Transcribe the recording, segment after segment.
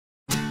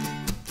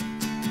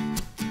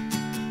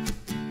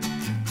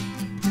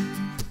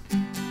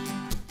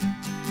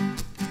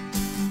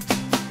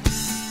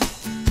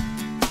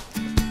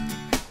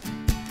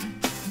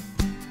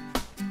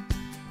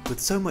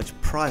With so much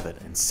private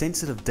and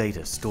sensitive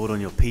data stored on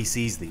your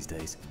PCs these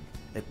days,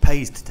 it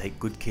pays to take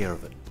good care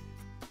of it.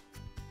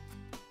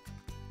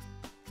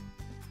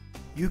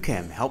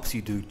 YouCam helps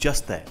you do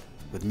just that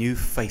with new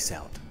Face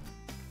Out.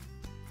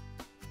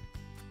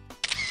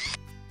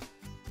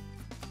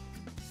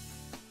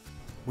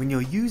 When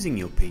you're using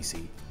your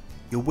PC,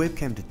 your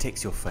webcam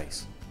detects your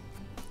face.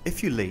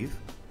 If you leave,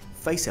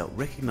 Face Out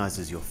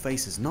recognizes your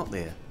face is not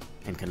there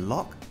and can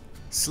lock,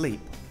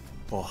 sleep,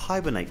 or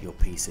hibernate your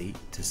PC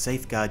to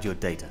safeguard your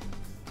data.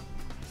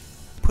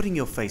 Putting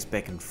your face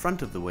back in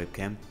front of the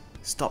webcam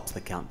stops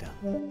the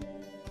countdown.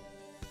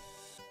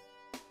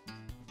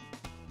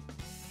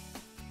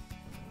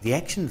 The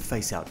action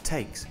Face Out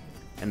takes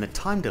and the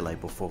time delay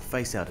before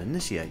Face Out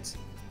initiates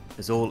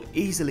is all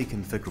easily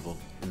configurable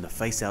in the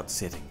Face Out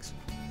settings.